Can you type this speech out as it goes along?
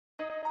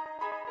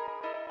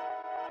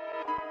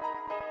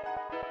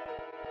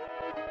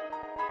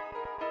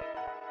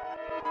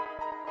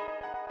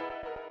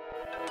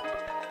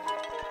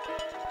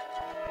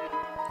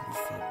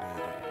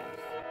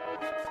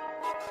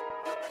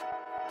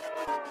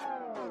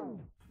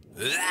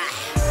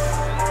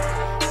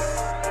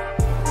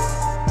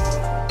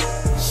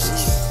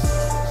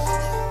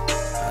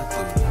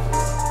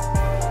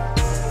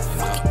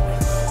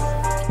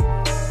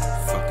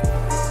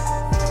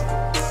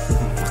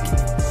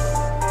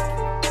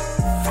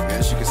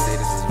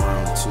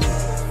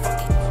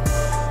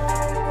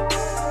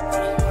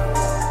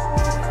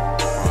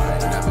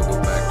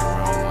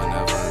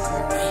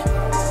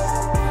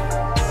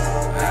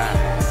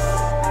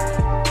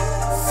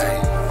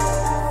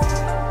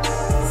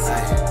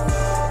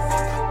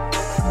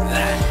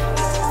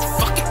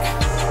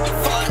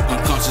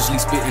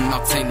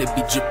Octane to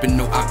be drippin',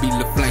 no, I be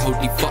LaFlame,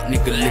 hold these fuck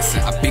nigga,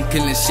 listen. I been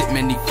killing shit,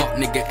 man, these fuck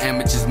nigga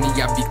amateurs. Me,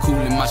 I be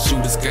coolin', my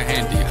shooters can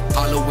handle it.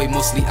 Holloway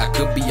mostly, I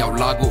could be out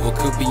Lago or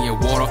could be in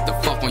water off the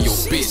fuck on your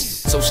bitch.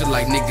 Social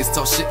like niggas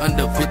talk shit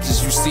under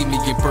pictures. You see me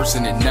in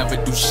person and never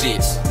do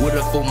shit. What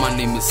up for my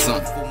name is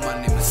Sonny.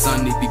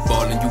 Sonny be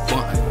ballin', you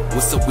buntin'.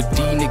 What's up with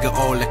D nigga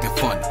all acting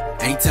funny?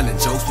 Ain't telling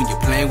jokes when you're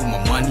playing with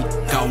my money.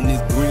 Counting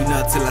this green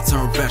up till I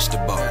turn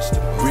vegetable.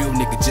 Real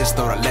nigga, just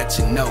thought I'd let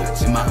you know.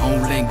 In my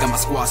own lane, got my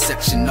squad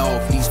section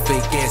off. These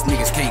fake ass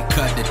niggas can't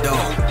cut the door.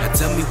 Now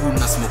tell me who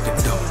not smoking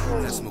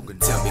dope.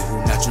 Tell me who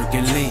not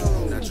drinking lean.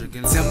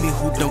 Tell me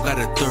who don't got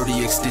a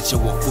 30 extension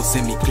or full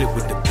semi-clip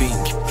with the beam.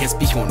 Can't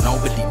speak on all,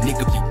 but these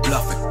niggas be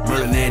bluffing.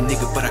 Murdering that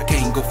nigga, but I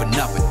can't go for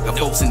nothing. Got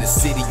folks in the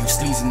city, you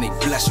sleazing, they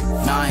bless you.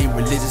 Now I ain't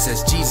religious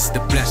as Jesus to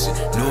bless you.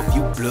 Know a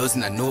few bloods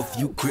and I know a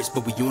few crits,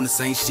 but we on the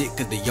same shit,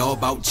 cause they all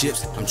about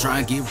chips. I'm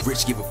trying to get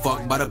rich, give a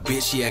fuck about a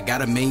bitch. Yeah, I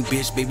got a main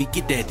bitch, baby,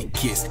 get that to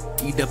kiss.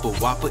 Eat up a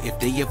whopper if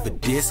they ever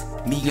diss.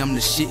 Me, I'm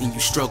the shit and you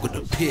struggle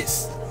to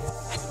piss.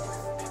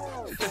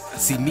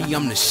 See me,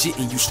 I'm the shit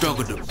and you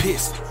struggle to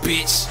piss,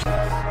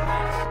 bitch.